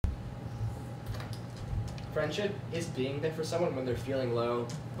Friendship is being there for someone when they're feeling low,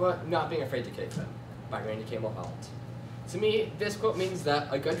 but not being afraid to kick them, by Randy Campbell Holland. To me, this quote means that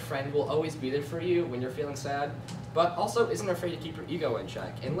a good friend will always be there for you when you're feeling sad, but also isn't afraid to keep your ego in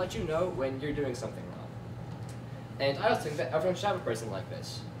check and let you know when you're doing something wrong. And I also think that everyone should have a person like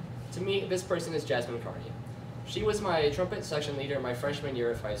this. To me, this person is Jasmine Carney. She was my trumpet section leader my freshman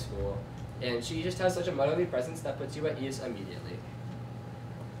year of high school, and she just has such a motherly presence that puts you at ease immediately.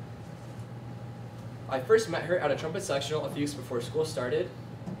 I first met her at a trumpet sectional a few weeks before school started,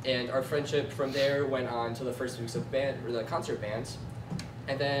 and our friendship from there went on to the first weeks of the concert bands,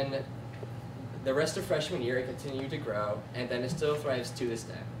 and then the rest of freshman year it continued to grow, and then it still thrives to this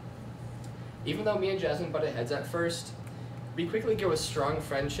day. Even though me and Jasmine butted heads at first, we quickly grew a strong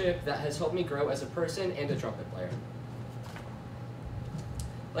friendship that has helped me grow as a person and a trumpet player.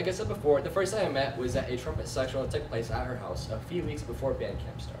 Like I said before, the first time I met was at a trumpet sectional that took place at her house a few weeks before band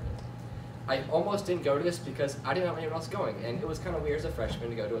camp started. I almost didn't go to this because I didn't know anyone else going, and it was kind of weird as a freshman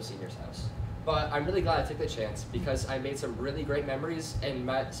to go to a senior's house. But I'm really glad I took the chance because I made some really great memories and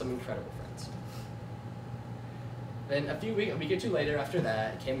met some incredible friends. Then a week or two later after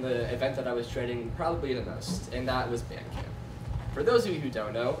that came the event that I was dreading probably the most, and that was band camp. For those of you who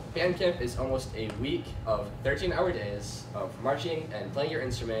don't know, band camp is almost a week of 13-hour days of marching and playing your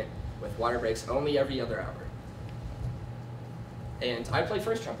instrument with water breaks only every other hour. And I played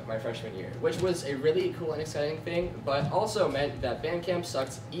first trumpet my freshman year, which was a really cool and exciting thing, but also meant that band camp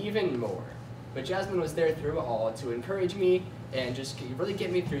sucked even more. But Jasmine was there through it all to encourage me and just really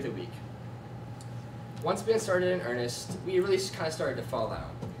get me through the week. Once band started in earnest, we really kind of started to fall out.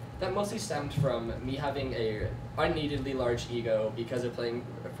 That mostly stemmed from me having a unneededly large ego because of playing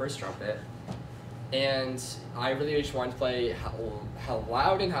first trumpet, and I really just wanted to play how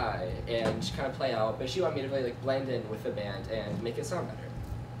loud and high and just kind of play out, but she wanted me to really blend in with the band and make it sound better.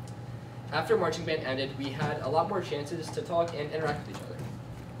 After marching band ended, we had a lot more chances to talk and interact with each other.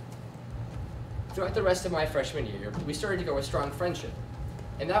 Throughout the rest of my freshman year, we started to grow a strong friendship,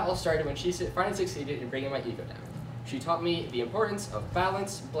 and that all started when she finally succeeded in bringing my ego down. She taught me the importance of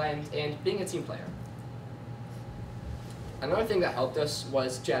balance, blend, and being a team player. Another thing that helped us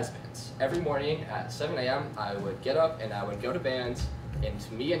was jazz bands. Every morning at 7 a.m. I would get up and I would go to band,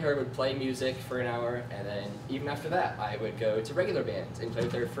 and me and her would play music for an hour, and then even after that I would go to regular band and play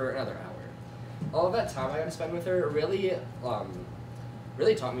with her for another hour. All of that time I got to spend with her really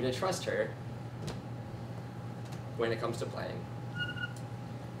taught me to trust her when it comes to playing.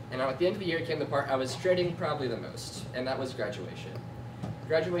 And now at the end of the year came the part I was dreading probably the most, and that was graduation.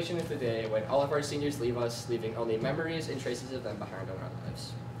 Graduation is the day when all of our seniors leave us, leaving only memories and traces of them behind on our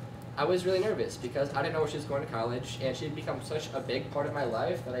lives. I was really nervous because I didn't know she was going to college, and she'd become such a big part of my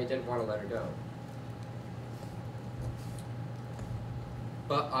life that I didn't want to let her go.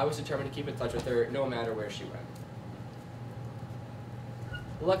 But I was determined to keep in touch with her no matter where she went.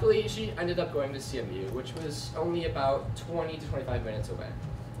 Luckily, she ended up going to CMU, which was only about 20 to 25 minutes away.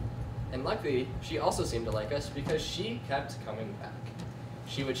 And luckily, she also seemed to like us because she kept coming back.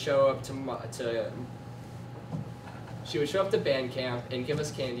 She would show up to band camp and give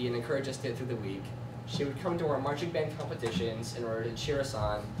us candy and encourage us to get through the week. She would come to our marching band competitions in order to cheer us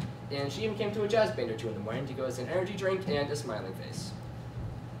on, and she even came to a jazz band or two in the morning to give us an energy drink and a smiling face.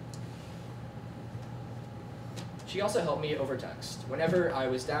 She also helped me over text. Whenever I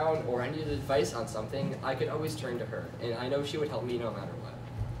was down or I needed advice on something, I could always turn to her, and I know she would help me no matter what.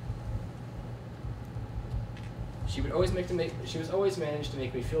 She was always managed to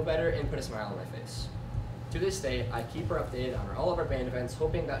make me feel better and put a smile on my face. To this day, I keep her updated on all of our band events,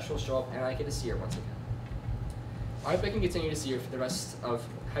 hoping that she'll show up and I get to see her once again. I hope I can continue to see her for the rest of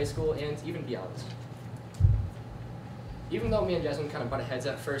high school and even beyond. Even though me and Jasmine kind of butted heads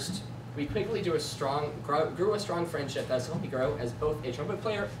at first, we quickly grew a strong friendship that has helped me grow as both a trumpet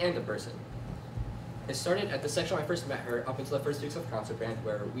player and a person. It started at the section when I first met her up until the first weeks of concert band,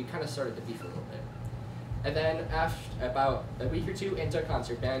 where we kind of started to beef a little bit. And then after about a week or two into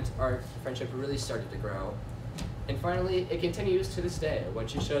concert band, our friendship really started to grow. And finally, it continues to this day when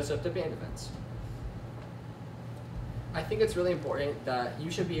she shows up to band events. I think it's really important that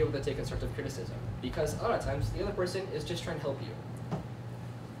you should be able to take constructive criticism, because a lot of times the other person is just trying to help you.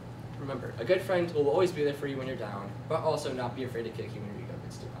 Remember, a good friend will always be there for you when you're down, but also not be afraid to kick you when your ego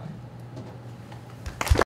gets too high.